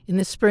In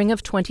the spring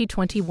of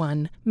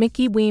 2021,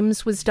 Mickey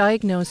Weems was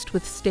diagnosed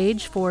with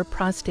stage 4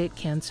 prostate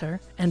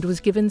cancer and was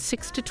given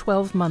 6 to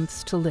 12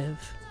 months to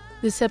live.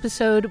 This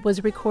episode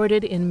was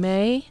recorded in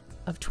May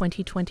of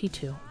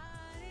 2022.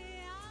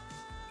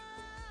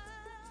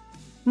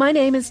 My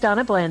name is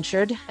Donna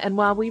Blanchard, and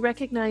while we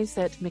recognize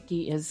that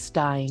Mickey is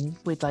dying,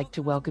 we'd like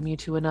to welcome you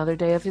to another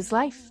day of his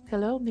life.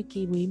 Hello,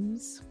 Mickey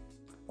Weems.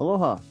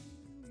 Aloha.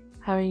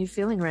 How are you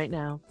feeling right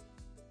now?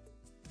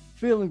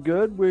 Feeling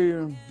good.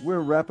 We're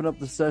wrapping up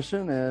the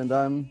session, and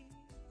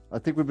I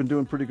think we've been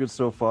doing pretty good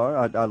so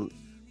far.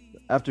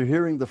 After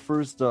hearing the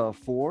first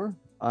 4,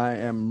 I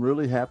am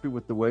really happy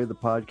with the way the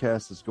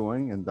podcast is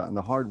going and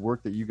the hard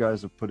work that you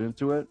guys have put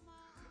into it.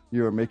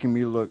 You are making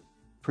me look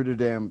pretty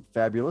damn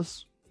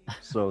fabulous.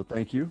 So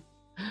thank you.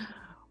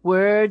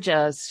 We're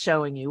just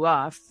showing you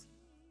off.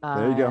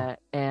 There you go.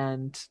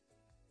 And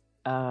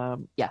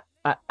I'm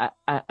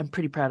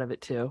pretty proud of it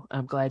too.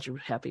 I'm glad you're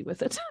happy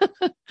with it.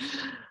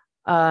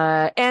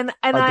 And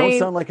I don't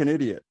sound like an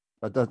idiot.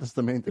 That's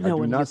the main thing. No,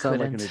 I do not sound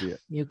like an idiot.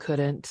 You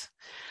couldn't.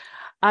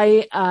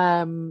 I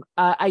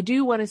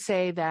do want to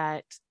say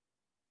that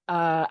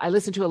I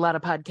listen to a lot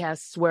of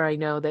podcasts where I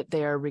know that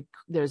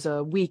there's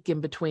a week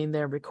in between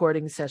their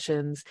recording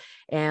sessions.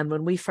 And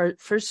when we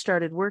first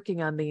started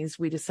working on these,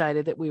 we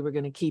decided that we were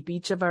going to keep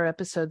each of our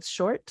episodes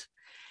short,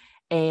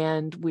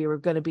 and we were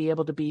going to be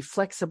able to be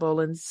flexible.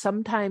 And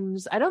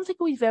sometimes I don't think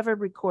we've ever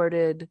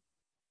recorded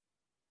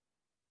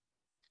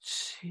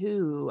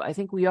 2. I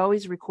think we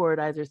always record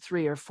either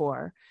 3 or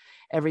 4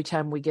 every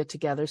time we get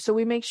together. So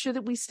we make sure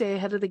that we stay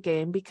ahead of the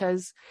game,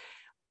 because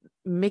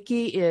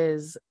Mickey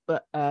is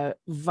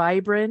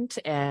vibrant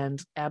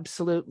and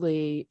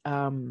absolutely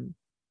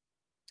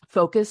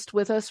focused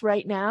with us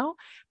right now,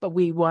 but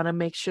we want to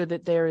make sure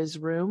that there is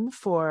room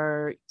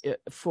for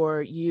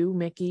you,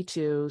 Mickey,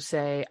 to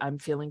say, I'm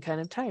feeling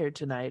kind of tired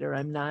tonight, or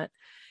I'm not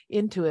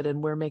into it.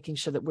 And we're making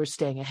sure that we're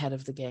staying ahead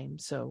of the game.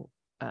 So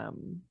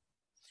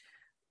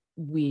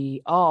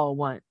we all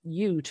want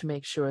you to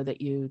make sure that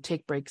you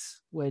take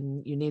breaks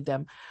when you need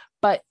them.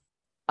 But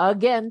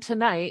again,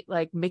 tonight,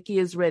 like, Mickey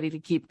is ready to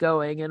keep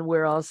going, and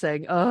we're all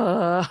saying,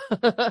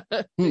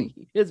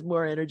 he has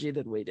more energy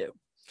than we do.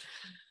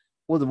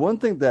 Well, the one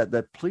thing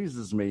that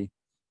pleases me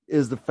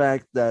is the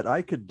fact that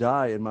I could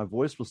die and my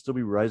voice will still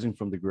be rising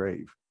from the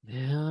grave.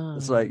 Yeah.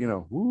 It's like,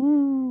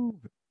 woo,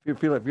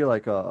 feel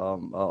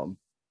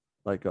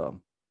like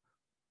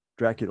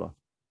Dracula.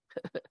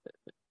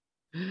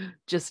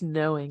 Just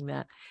knowing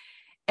that.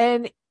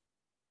 And,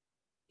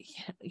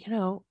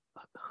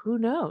 who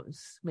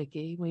knows,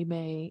 Mickey? We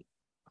may.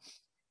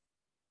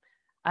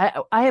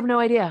 I have no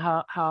idea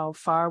how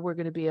far we're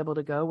going to be able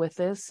to go with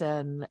this,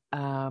 and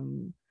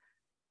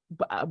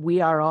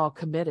we are all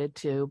committed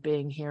to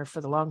being here for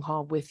the long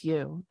haul with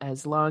you,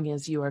 as long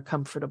as you are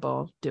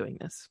comfortable doing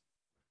this.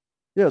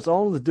 Yeah, it's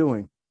all in the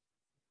doing.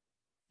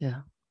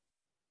 Yeah,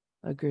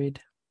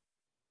 agreed.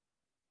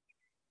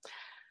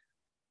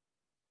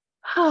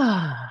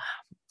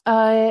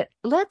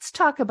 Let's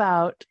talk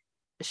about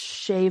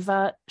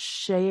Shaiva,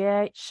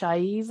 yeah.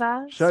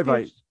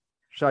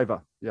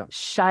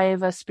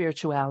 Shaiva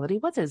spirituality.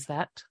 What is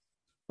that?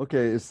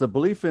 Okay, it's the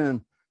belief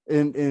in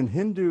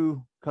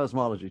Hindu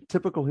cosmology,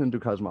 typical Hindu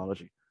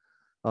cosmology.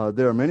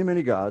 There are many,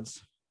 many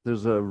gods.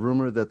 There's a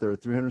rumor that there are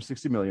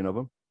 360 million of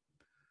them.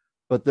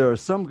 But there are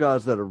some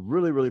gods that are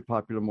really, really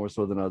popular, more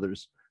so than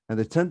others. And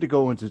they tend to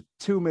go into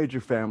 2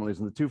 major families.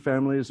 And the 2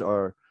 families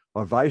are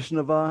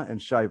Vaishnava and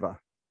Shaiva.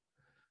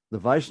 The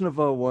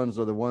Vaishnava ones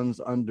are the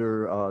ones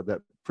under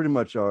that pretty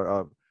much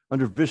are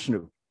under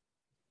Vishnu,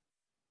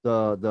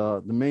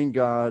 the main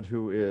god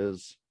who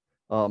is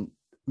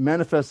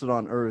manifested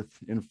on earth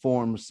in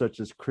forms such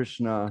as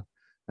Krishna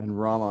and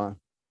Rama.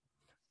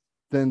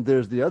 Then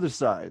there's the other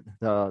side,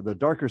 the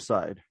darker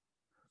side,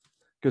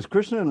 because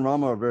Krishna and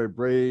Rama are very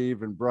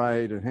brave and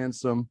bright and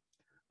handsome.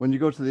 When you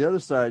go to the other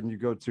side and you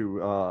go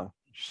to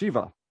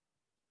Shiva,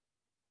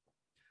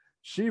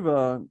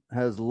 Shiva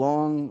has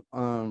long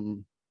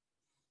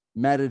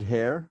matted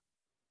hair.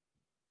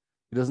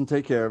 He doesn't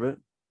take care of it.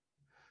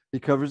 He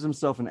covers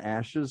himself in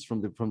ashes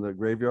from the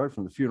graveyard,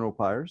 from the funeral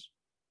pyres.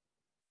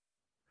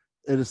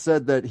 It is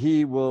said that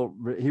he will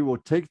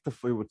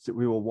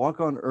walk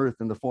on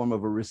earth in the form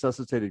of a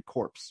resuscitated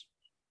corpse.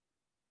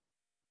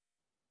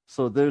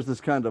 So there's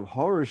this kind of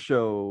horror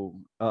show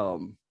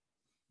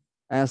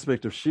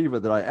aspect of Shiva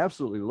that I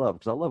absolutely love,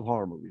 because I love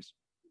horror movies.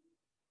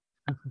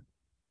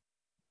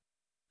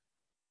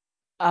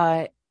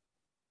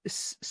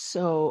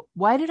 So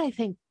why did I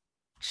think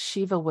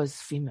Shiva was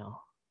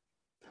female?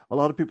 A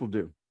lot of people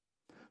do.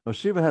 Now,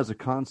 Shiva has a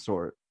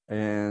consort,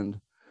 and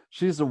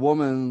she's a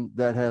woman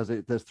that has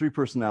 3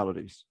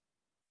 personalities.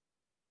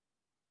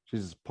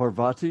 She's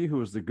Parvati, who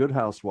is the good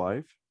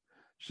housewife.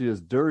 She is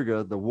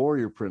Durga, the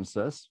warrior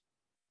princess,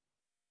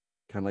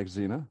 kind of like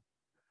Xena.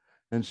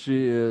 And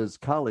she is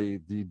Kali,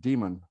 the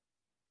demon.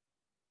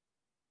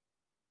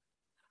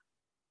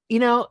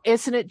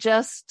 Isn't it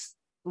just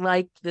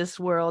like this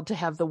world to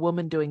have the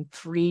woman doing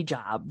 3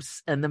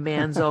 jobs and the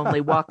man's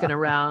only walking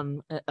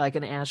around like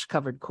an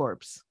ash-covered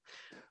corpse?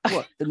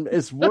 Well, and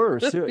it's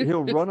worse.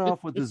 He'll run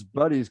off with his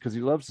buddies because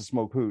he loves to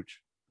smoke hooch.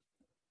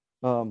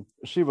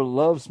 Shiva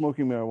loves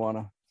smoking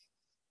marijuana,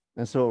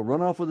 and so he'll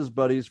run off with his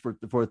buddies for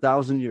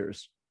 1,000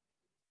 years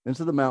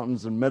into the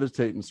mountains and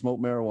meditate and smoke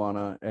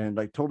marijuana and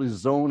like totally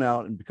zone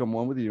out and become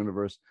one with the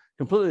universe,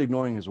 completely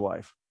ignoring his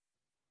wife.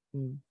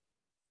 Mm.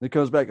 He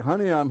comes back,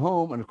 honey, I'm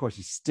home, and of course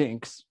he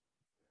stinks.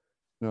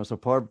 So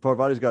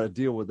Parvati's got to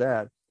deal with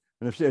that.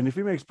 And if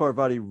he makes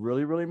Parvati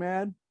really, really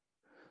mad,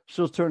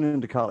 she'll turn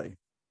into Kali.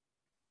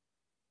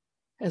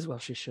 As well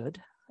she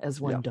should, as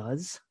one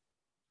does.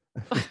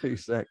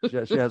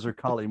 Exactly. She has her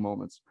Kali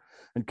moments.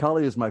 And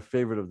Kali is my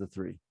favorite of the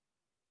three.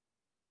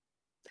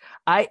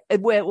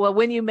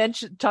 When you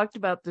talked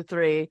about the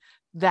three,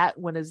 that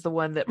one is the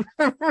one that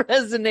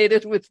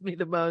resonated with me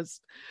the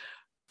most.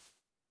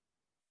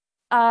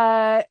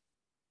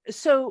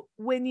 So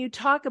when you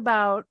talk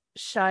about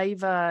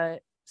Shaiva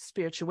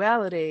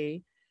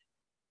spirituality,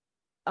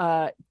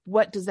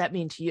 what does that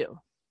mean to you?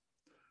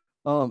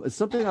 It's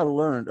something I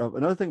learned.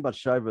 Another thing about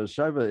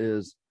Shaiva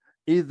is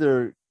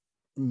either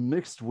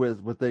mixed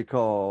with what they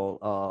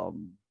call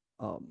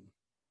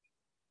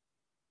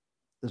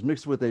is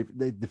mixed with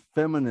the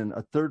feminine,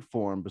 a third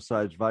form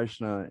besides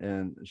Vaishnava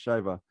and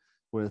Shaiva,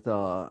 with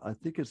I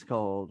think it's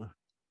called,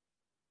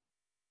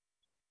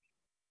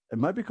 it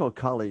might be called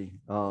Kali,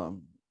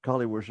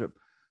 Kali worship,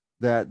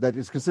 that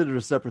is considered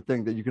a separate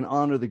thing, that you can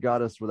honor the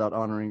goddess without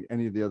honoring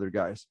any of the other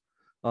guys.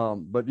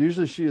 But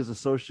usually she is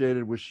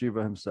associated with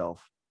Shiva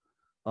himself.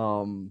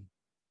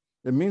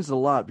 It means a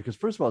lot because,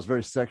 first of all, it's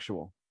very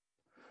sexual.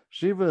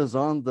 Shiva is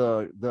on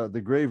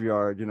the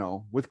graveyard,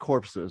 with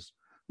corpses,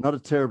 not a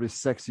terribly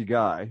sexy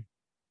guy.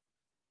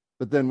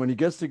 But then when he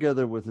gets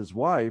together with his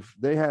wife,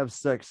 they have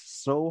sex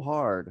so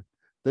hard,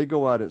 they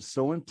go at it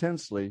so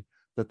intensely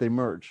that they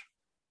merge.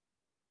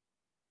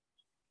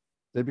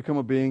 They become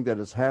a being that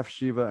is half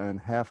Shiva and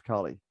half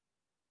Kali,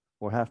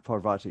 or half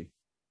Parvati.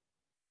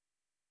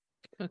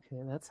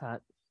 Okay, that's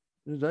hot.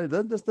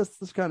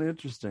 That's kind of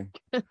interesting.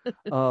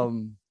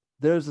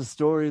 There's a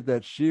story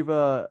that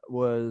Shiva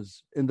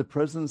was in the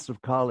presence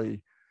of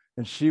Kali,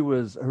 and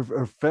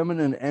her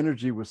feminine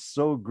energy was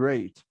so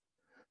great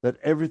that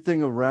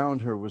everything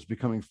around her was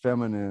becoming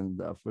feminine,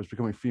 was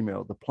becoming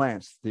female, the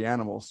plants, the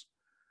animals.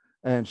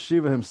 And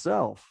Shiva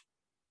himself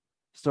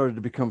started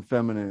to become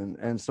feminine,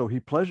 and so he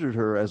pleasured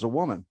her as a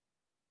woman.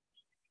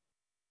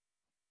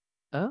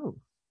 Oh.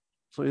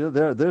 So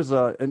there's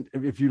and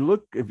if you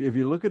look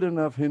at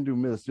enough Hindu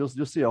myths, you'll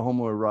see a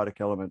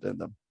homoerotic element in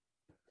them.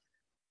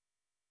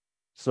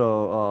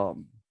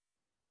 So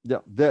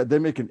they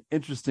make an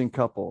interesting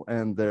couple,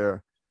 and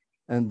their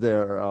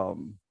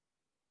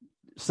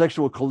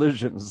sexual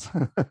collisions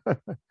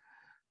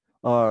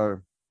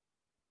are,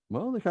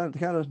 well, they're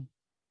kind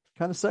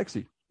of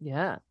sexy.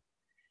 Yeah.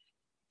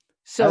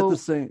 So at the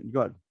same,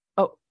 go ahead.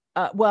 Oh,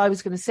 well, I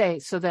was going to say,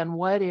 so then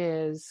what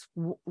is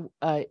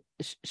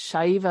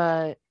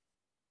Shaiva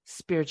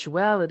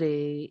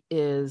spirituality?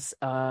 Is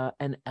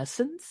an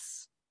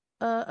essence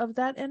of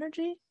that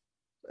energy?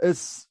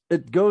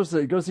 It goes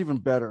even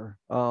better.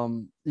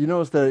 You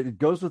notice that it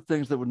goes with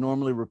things that would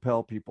normally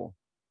repel people.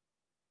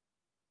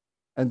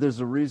 And there's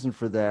a reason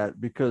for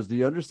that, because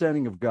the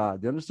understanding of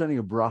God, the understanding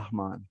of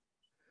Brahman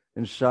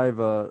in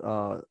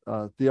Shaiva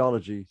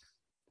theology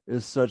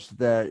is such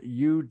that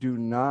you do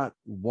not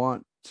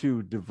want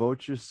to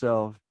devote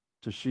yourself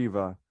to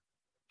Shiva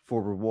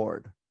for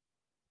reward.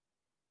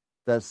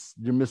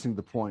 You're missing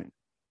the point.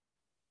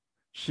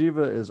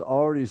 Shiva is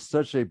already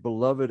such a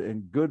beloved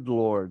and good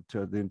Lord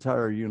to the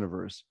entire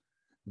universe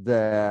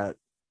that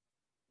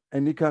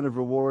any kind of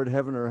reward,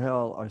 heaven or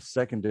hell, are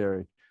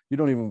secondary. You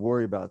don't even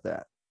worry about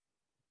that.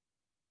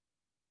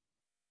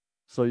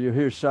 So you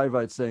hear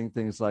Shaivites saying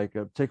things like,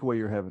 take away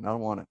your heaven. I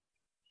don't want it.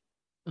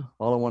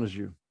 All I want is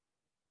you.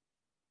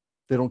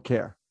 They don't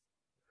care,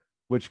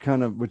 which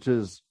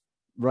is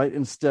right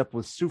in step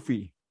with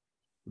Sufi,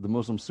 the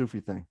Muslim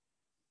Sufi thing.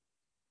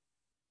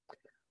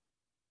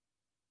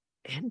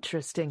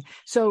 Interesting.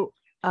 So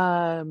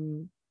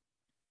it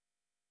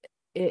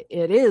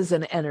is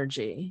an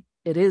energy.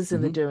 It is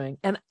in the doing.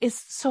 And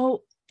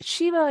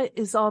Shiva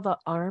is all the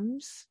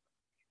arms?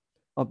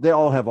 They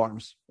all have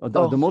arms.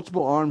 The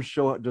multiple arms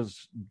show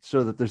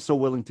that they're so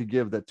willing to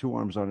give that two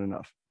arms aren't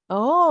enough.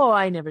 Oh,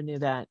 I never knew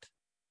that.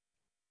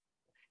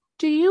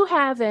 Do you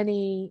have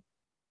any,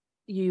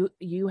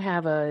 you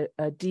have a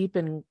deep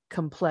and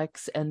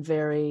complex and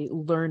very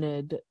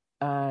learned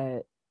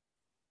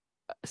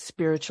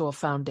spiritual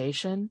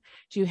foundation.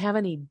 Do you have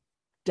any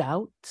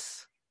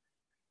doubts?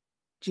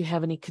 Do you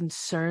have any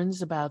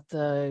concerns about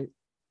the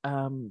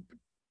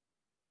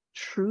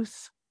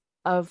truth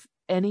of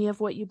any of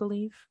what you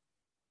believe?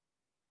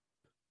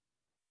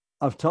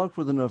 I've talked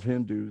with enough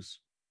Hindus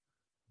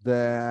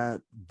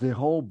that the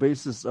whole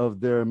basis of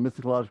their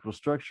mythological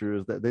structure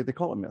is that they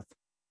call it myth.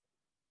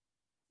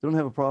 They don't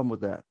have a problem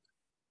with that.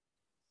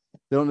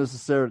 They don't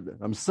necessarily,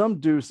 some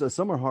do,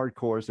 some are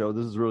hardcore, so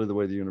this is really the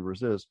way the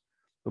universe is.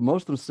 But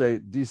most of them say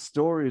these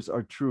stories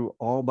are true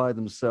all by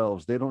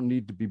themselves. They don't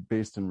need to be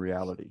based in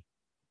reality.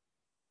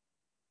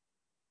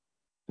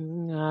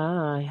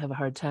 I have a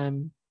hard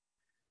time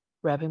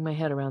wrapping my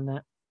head around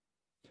that.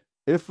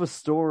 If a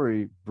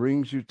story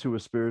brings you to a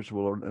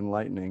spiritual or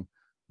enlightening,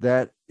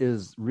 that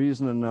is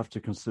reason enough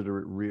to consider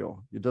it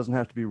real. It doesn't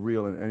have to be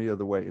real in any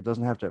other way. It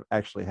doesn't have to have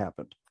actually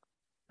happened.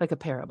 Like a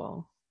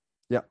parable.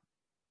 Yeah.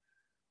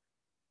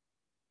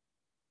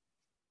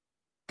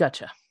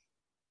 Gotcha.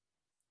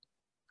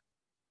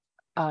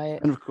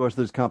 And of course,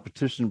 there's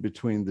competition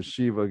between the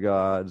Shiva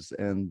gods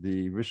and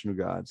the Vishnu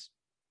gods.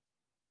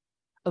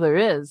 Oh, there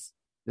is.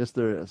 Yes,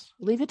 there is.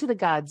 Leave it to the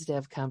gods to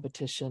have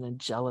competition and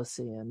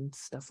jealousy and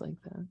stuff like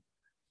that.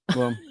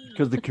 Well,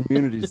 because the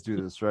communities do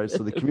this, right?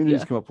 So the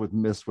communities Yeah. come up with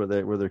myths where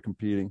they're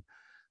competing.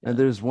 And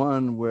Yeah. there's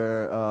one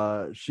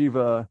where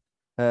Shiva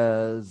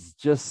has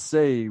just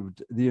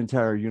saved the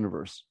entire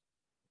universe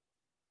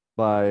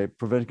by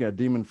preventing a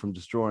demon from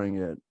destroying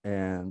it.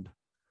 And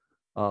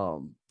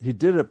he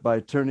did it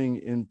by turning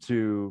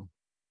into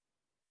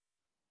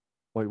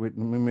wait, let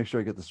me make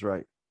sure I get this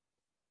right.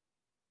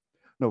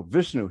 No,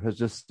 Vishnu has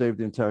just saved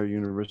the entire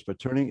universe by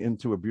turning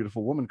into a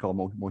beautiful woman called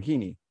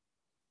Mohini.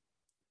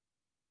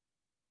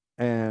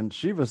 And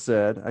Shiva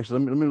said,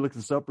 actually, let me look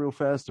this up real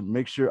fast to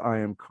make sure I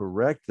am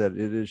correct that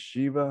it is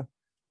Shiva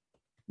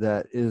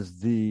that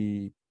is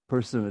the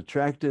person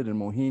attracted, and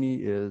Mohini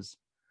is,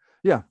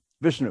 yeah,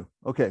 Vishnu.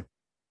 Okay.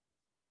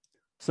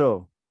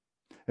 So,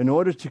 in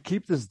order to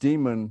keep this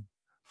demon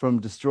from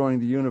destroying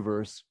the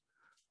universe,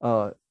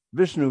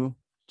 Vishnu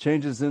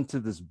changes into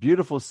this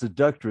beautiful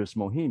seductress,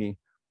 Mohini,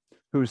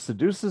 who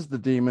seduces the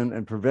demon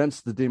and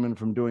prevents the demon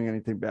from doing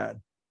anything bad.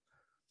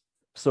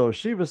 So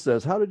Shiva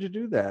says, "How did you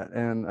do that?"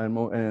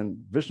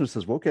 And Vishnu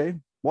says, "Well, okay,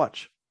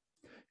 watch."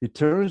 He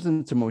turns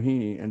into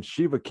Mohini, and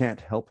Shiva can't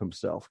help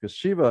himself because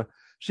Shiva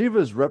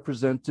is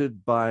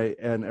represented by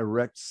an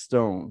erect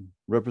stone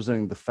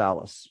representing the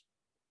phallus.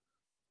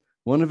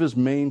 One of his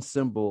main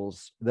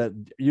symbols that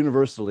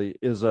universally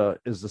is a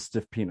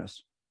stiff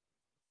penis.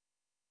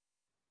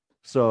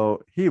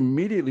 So he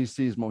immediately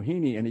sees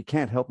Mohini, and he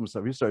can't help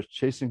himself. He starts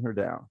chasing her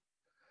down,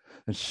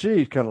 and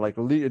she kind of like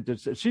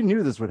she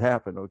knew this would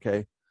happen.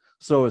 Okay.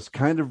 So it's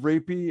kind of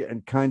rapey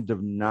and kind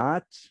of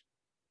not,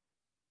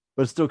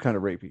 but it's still kind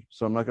of rapey.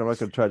 So I'm not going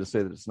to try to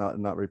say that it's not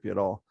rapey at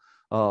all.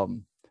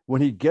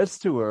 When he gets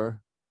to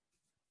her,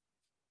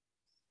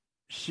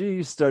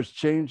 she starts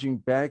changing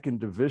back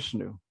into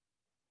Vishnu,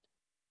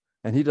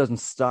 and he doesn't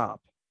stop.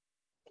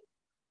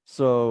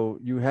 So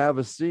you have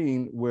a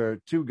scene where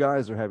two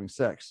guys are having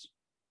sex.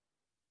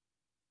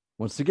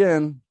 Once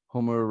again,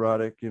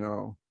 homoerotic,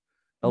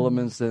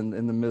 elements in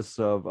the myths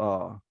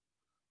of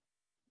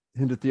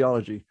Hindu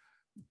theology.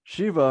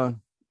 Shiva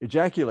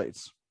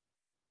ejaculates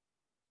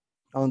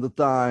on the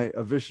thigh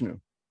of Vishnu.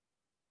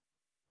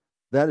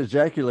 That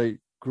ejaculate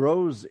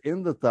grows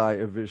in the thigh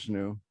of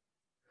Vishnu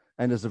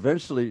and is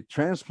eventually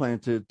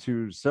transplanted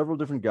to several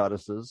different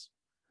goddesses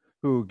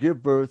who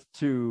give birth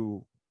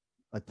to,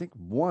 I think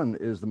one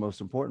is the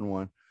most important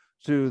one,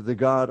 to the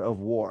god of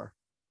war,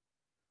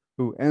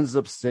 who ends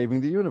up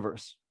saving the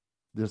universe.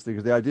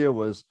 The idea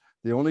was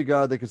the only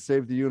god that could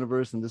save the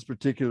universe in this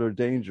particular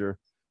danger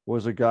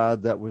was a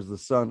god that was the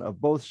son of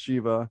both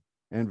Shiva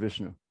and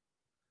Vishnu.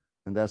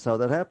 And that's how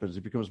that happens.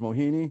 He becomes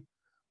Mohini.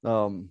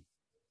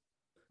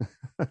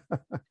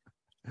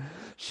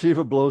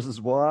 Shiva blows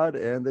his wad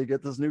and they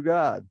get this new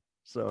god.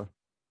 So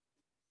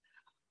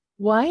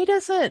why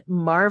doesn't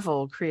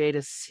Marvel create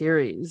a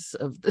series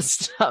of this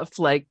stuff,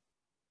 like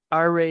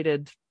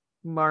R-rated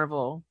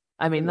Marvel?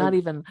 I mean,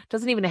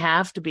 doesn't even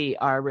have to be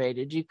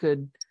R-rated. You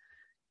could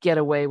get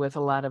away with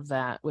a lot of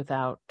that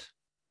without,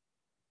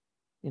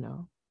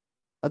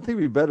 I think it'd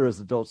be better as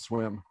Adult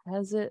Swim.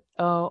 Has it?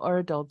 Oh, or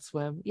Adult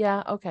Swim.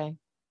 Yeah, okay.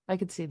 I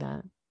could see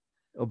that.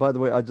 Oh, by the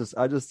way, I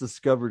just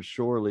discovered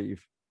Shore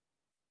Leave.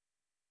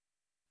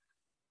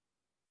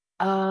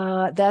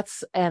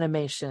 That's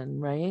animation,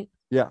 right?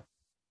 Yeah.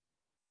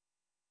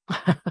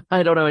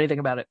 I don't know anything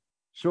about it.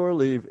 Shore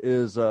Leave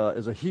is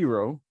a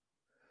hero,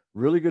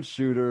 really good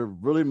shooter,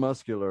 really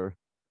muscular,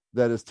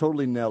 that is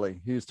totally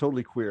Nelly. He's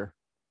totally queer.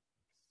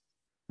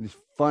 And he's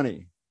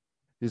funny.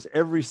 He's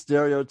every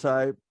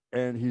stereotype,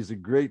 and he's a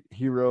great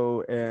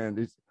hero, and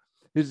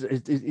he's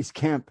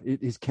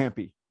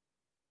campy.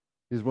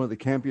 He's one of the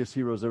campiest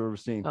heroes I've ever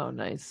seen. Oh,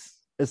 nice.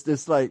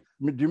 It's like,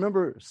 do you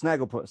remember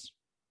Snagglepuss?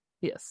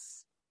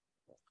 Yes.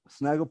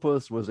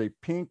 Snagglepuss was a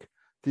pink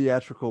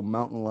theatrical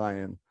mountain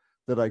lion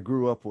that I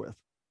grew up with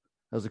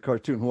as a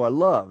cartoon, who I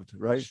loved,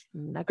 right?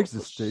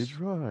 Exit stage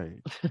right.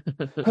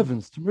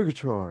 Heavens to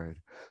Murgatroyd.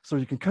 So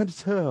you can kind of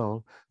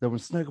tell that when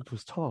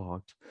Snagglepuss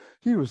talked,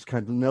 he was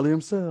kind of Nelly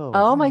himself.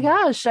 Oh my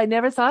gosh, I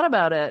never thought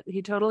about it.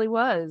 He totally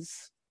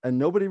was. And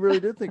nobody really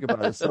did think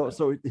about it.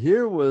 So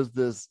here was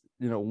this,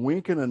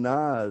 wink and a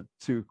nod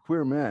to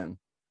queer men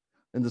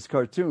in this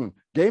cartoon.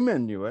 Gay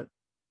men knew it,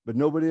 but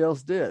nobody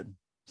else did.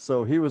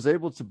 So he was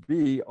able to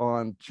be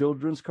on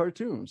children's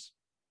cartoons.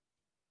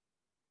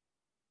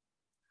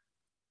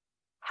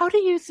 How do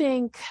you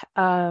think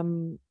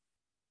and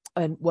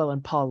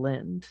Paul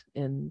Lynde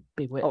in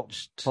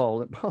Bewitched,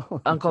 Paul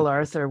Uncle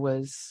Arthur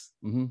was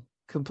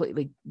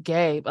completely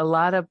gay.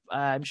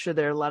 I'm sure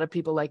there are a lot of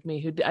people like me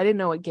who I didn't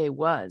know what gay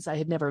was. I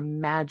had never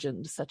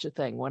imagined such a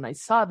thing when I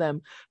saw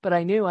them, but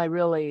I knew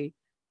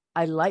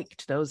I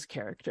liked those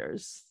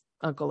characters,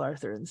 Uncle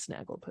Arthur and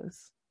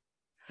Snagglepuss.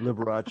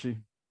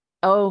 Liberace.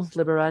 Oh,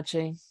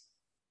 Liberace.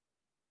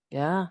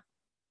 Yeah.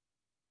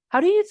 How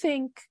do you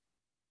think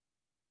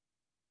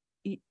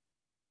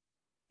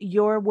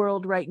your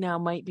world right now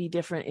might be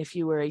different if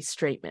you were a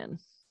straight man?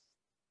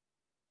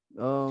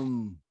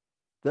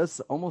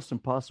 That's almost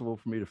impossible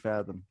for me to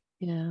fathom.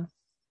 Yeah.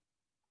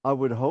 I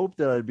would hope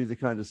that I'd be the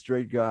kind of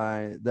straight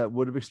guy that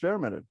would have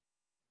experimented.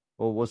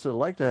 Well, what's it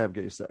like to have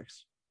gay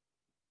sex?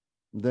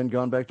 And then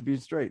gone back to being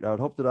straight. I would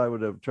hope that I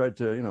would have tried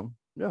to,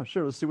 yeah,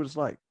 sure, let's see what it's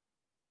like.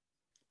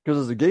 Because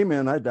as a gay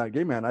man, I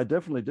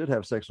definitely did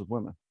have sex with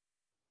women.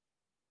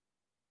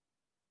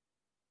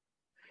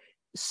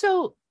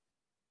 So,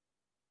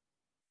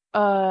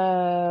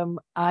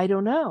 I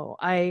don't know.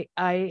 I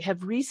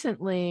have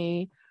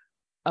recently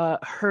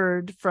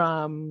heard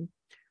from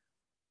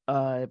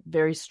a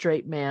very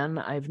straight man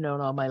I've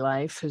known all my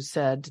life who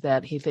said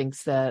that he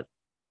thinks that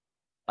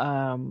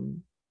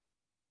um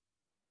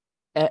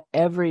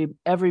every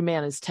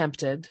man is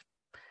tempted,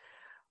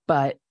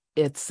 but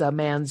it's a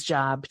man's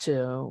job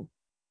to,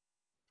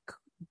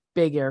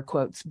 big air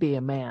quotes, be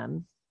a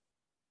man.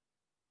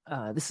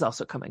 This is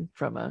also coming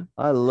from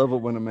I love it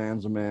when a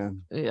man's a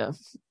man. yeah.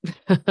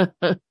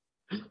 Yeah,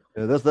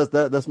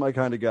 that's my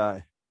kind of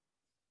guy.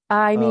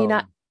 I mean,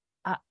 Um,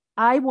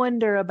 I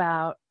wonder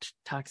about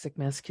toxic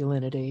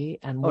masculinity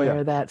and oh yeah,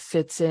 where that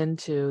fits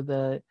into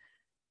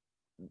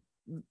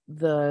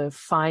the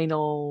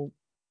final,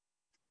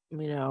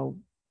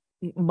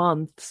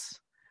 months.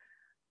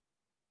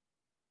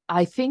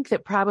 I think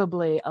that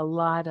probably a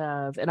lot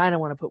of, and I don't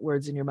want to put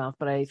words in your mouth,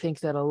 but I think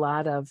that a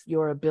lot of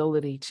your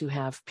ability to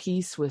have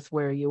peace with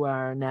where you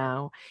are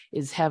now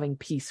is having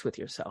peace with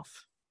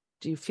yourself.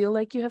 Do you feel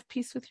like you have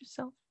peace with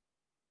yourself?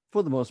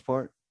 for the most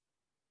part.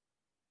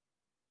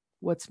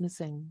 What's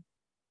missing?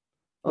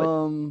 What?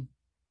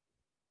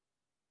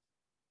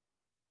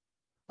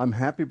 I'm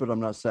happy, but I'm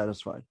not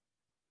satisfied.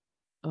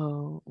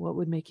 Oh, what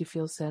would make you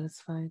feel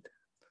satisfied?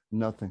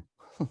 Nothing.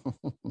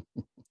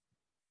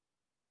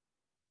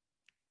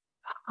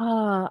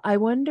 I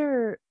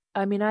wonder.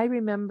 I mean, I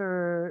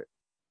remember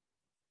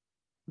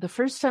the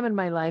first time in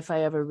my life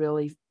I ever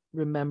really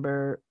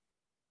remember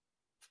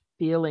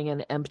feeling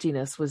an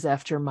emptiness was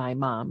after my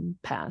mom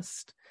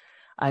passed.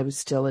 I was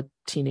still a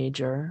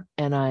teenager,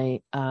 and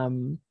I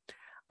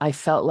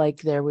felt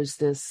like there was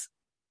this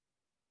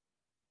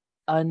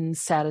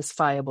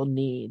unsatisfiable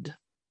need.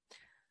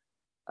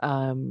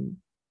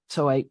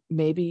 So I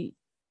maybe,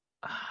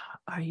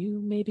 are you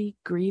maybe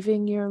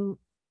grieving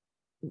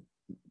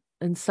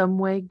in some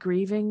way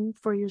grieving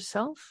for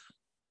yourself?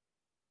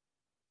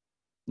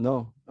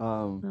 No,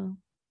 No.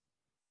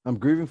 I'm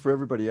grieving for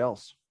everybody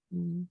else.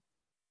 Mm.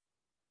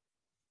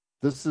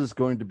 This is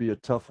going to be a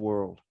tough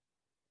world.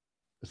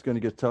 It's going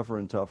to get tougher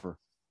and tougher.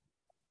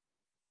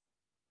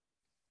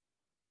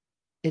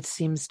 It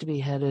seems to be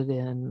headed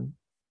in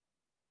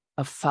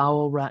a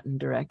foul, rotten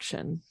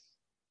direction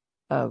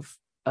of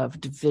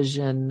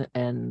division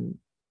and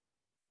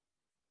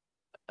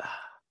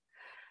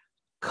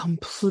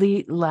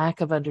complete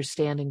lack of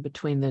understanding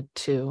between the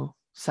two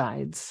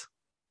sides.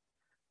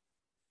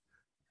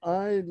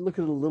 I look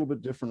at it a little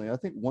bit differently. I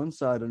think one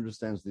side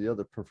understands the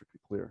other perfectly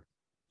clear.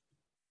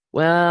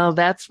 Well,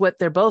 that's what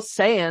they're both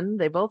saying.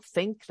 They both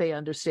think they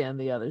understand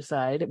the other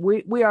side.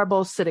 We are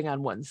both sitting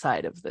on one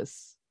side of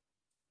this.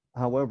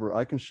 However,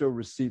 I can show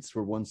receipts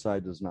where one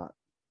side does not.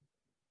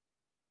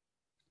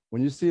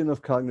 When you see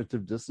enough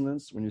cognitive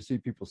dissonance, when you see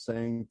people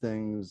saying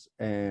things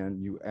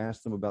and you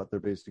ask them about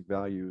their basic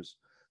values,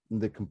 and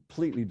they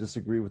completely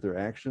disagree with their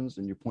actions,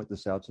 and you point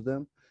this out to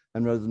them,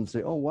 and rather than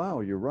say, oh,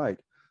 wow, you're right,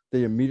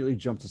 they immediately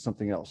jump to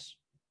something else.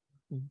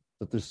 Mm-hmm.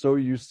 That they're so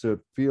used to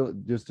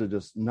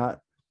just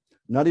not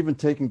even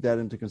taking that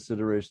into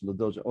consideration. Let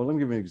me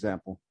give you an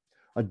example.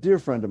 A dear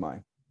friend of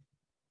mine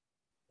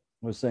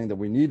was saying that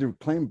we need to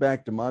claim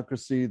back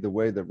democracy the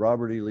way that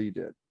Robert E. Lee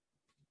did.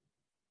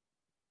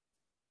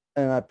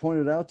 And I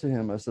pointed out to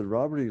him, I said,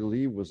 Robert E.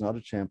 Lee was not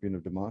a champion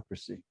of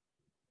democracy.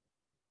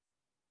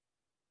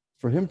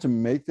 For him to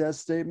make that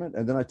statement,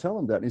 and then I tell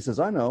him that, and he says,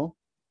 I know.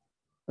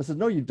 I said,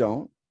 no, you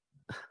don't.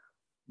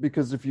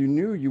 Because if you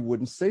knew, you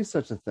wouldn't say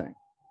such a thing.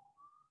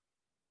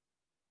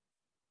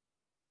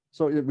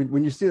 So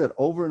when you see that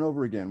over and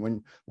over again,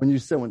 when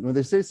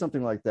they say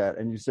something like that,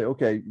 and you say,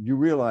 okay, you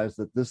realize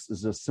that this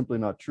is just simply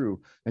not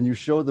true, and you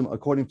show them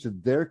according to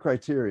their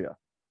criteria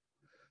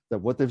that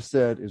what they've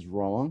said is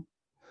wrong,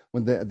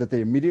 that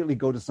they immediately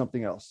go to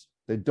something else.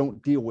 They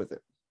don't deal with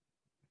it.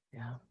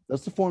 Yeah.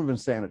 That's the form of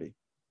insanity.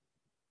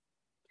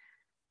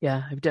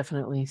 Yeah, I've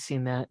definitely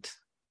seen that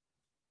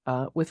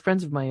with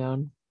friends of my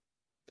own.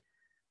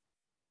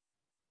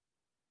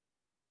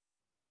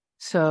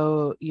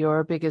 So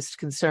your biggest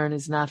concern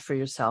is not for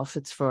yourself,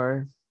 it's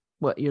for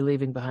what you're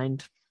leaving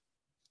behind.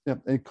 Yeah,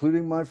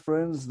 including my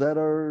friends that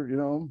are,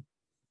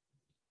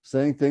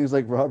 saying things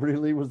like Robert E.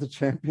 Lee was the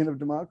champion of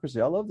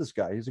democracy. I love this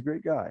guy. He's a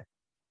great guy.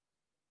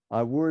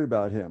 I worry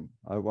about him.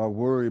 I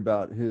worry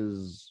about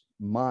his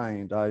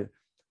mind. I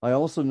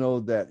also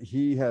know that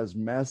he has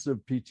massive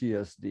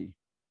PTSD.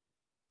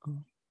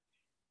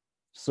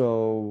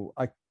 So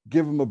I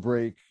give him a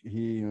break.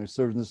 He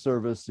served in the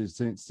service. He's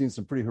seen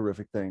some pretty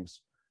horrific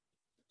things.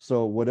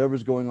 So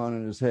whatever's going on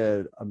in his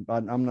head,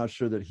 I'm not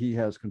sure that he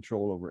has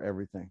control over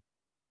everything.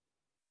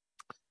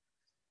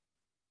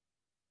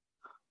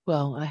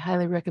 Well, I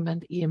highly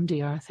recommend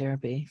EMDR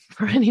therapy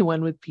for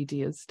anyone with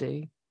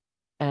PTSD.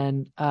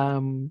 And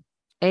I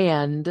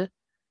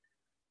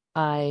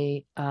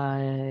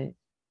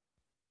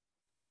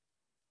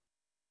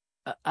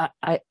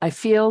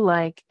feel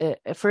like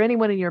for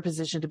anyone in your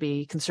position to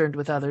be concerned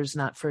with others,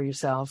 not for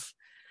yourself,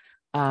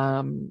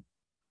 it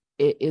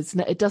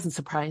doesn't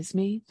surprise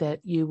me that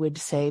you would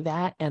say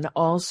that. And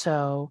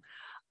also,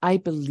 I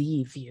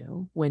believe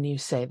you when you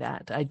say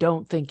that. I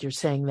don't think you're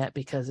saying that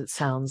because it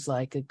sounds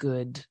like a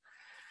good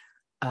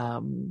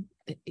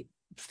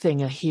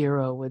thing a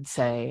hero would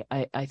say.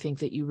 I think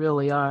that you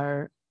really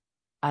are.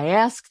 I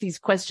ask these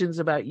questions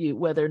about you,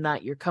 whether or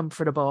not you're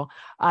comfortable.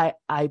 I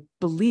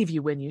believe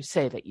you when you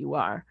say that you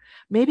are.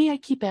 Maybe I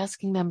keep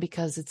asking them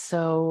because it's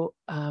so,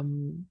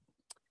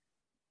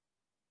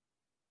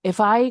 if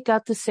I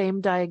got the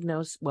same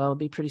diagnosis, well, it'd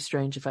be pretty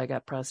strange if I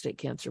got prostate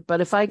cancer, but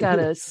if I got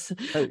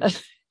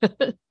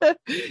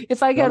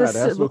if I got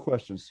ask no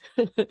questions.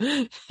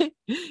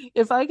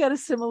 If I got a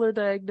similar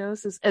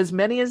diagnosis, as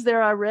many as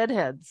there are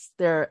redheads,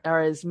 there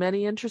are as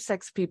many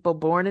intersex people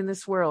born in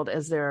this world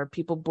as there are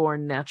people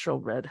born natural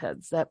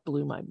redheads. That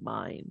blew my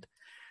mind.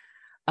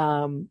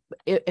 I mean,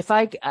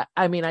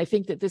 I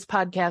think that this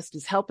podcast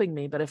is helping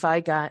me, but if I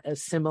got a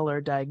similar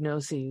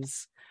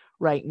diagnosis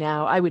right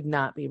now, I would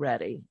not be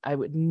ready. I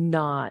would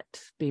not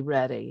be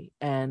ready.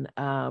 And,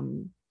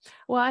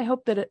 well, I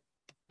hope that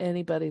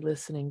anybody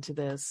listening to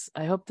this,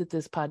 I hope that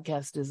this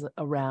podcast is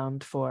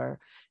around for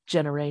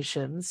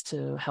generations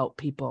to help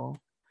people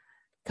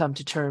come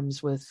to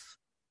terms with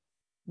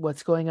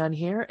what's going on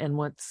here and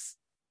what's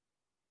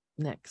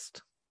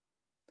next.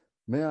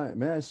 May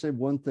I say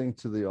one thing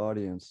to the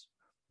audience?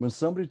 When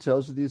somebody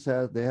tells you they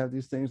have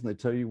these things and they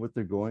tell you what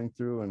they're going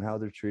through and how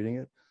they're treating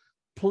it,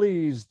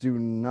 please do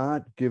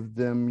not give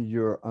them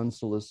your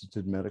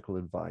unsolicited medical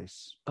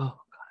advice. Oh, God.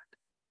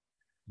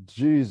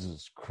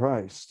 Jesus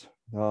Christ.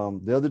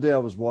 The other day I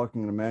was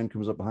walking and a man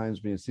comes up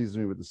behind me and sees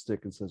me with a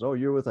stick and says, "Oh,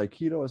 you're with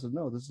Aikido?" I said,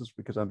 "No, this is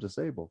because I'm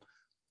disabled."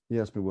 He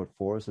asked me what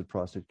for. I said,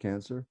 "Prostate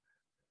cancer."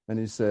 And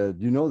he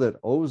said, "You know that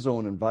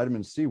ozone and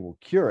vitamin C will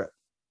cure it?"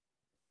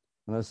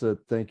 And I said,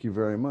 "Thank you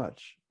very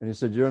much." And he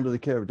said, "You're under the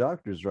care of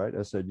doctors, right?"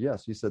 I said,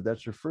 "Yes." He said,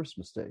 "That's your first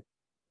mistake."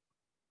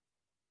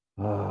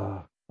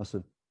 I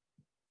said,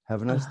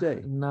 "Have a nice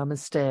day."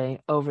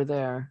 Namaste over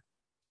there.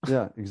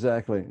 Yeah,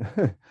 exactly.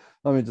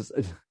 I mean,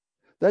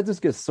 that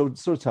just gets so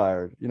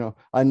tired.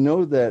 I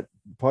know that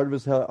part of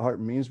his heart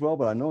means well,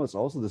 but I know it's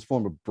also this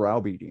form of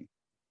browbeating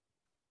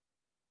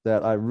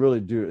that I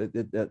really do.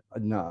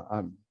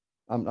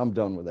 I'm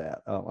done with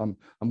that. I'm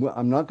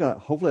not gonna.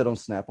 Hopefully, I don't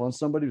snap on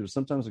somebody, but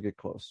sometimes I get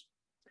close.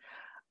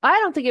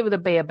 I don't think it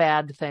would be a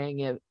bad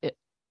thing.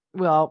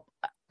 Well,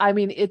 I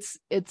mean, it's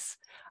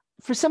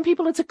for some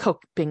people it's a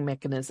coping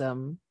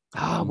mechanism.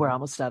 Oh, we're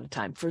almost out of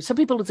time. For some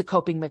people, it's a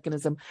coping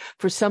mechanism.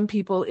 For some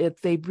people, if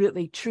they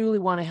really truly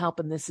want to help,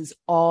 and this is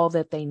all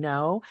that they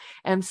know.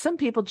 And some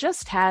people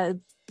just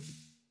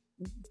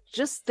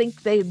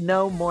think they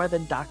know more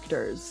than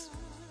doctors.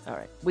 All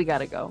right, we got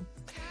to go.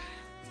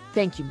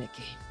 Thank you,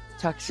 Mickey.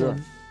 Talk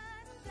soon.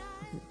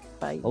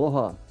 Bye.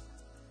 Aloha.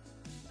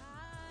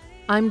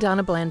 I'm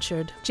Donna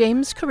Blanchard.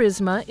 James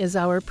Charisma is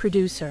our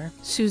producer.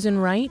 Susan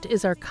Wright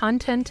is our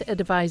content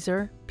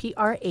advisor,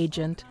 PR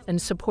agent, and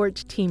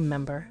support team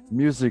member.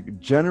 Music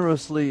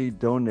generously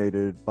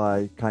donated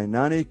by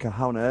Kainani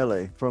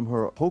Kahaunaele from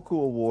her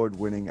Hoku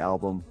Award-winning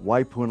album,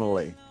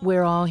 Waipunale.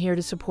 We're all here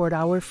to support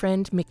our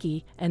friend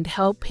Mickey and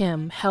help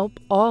him help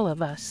all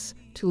of us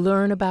to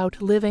learn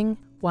about living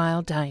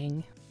while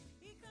dying.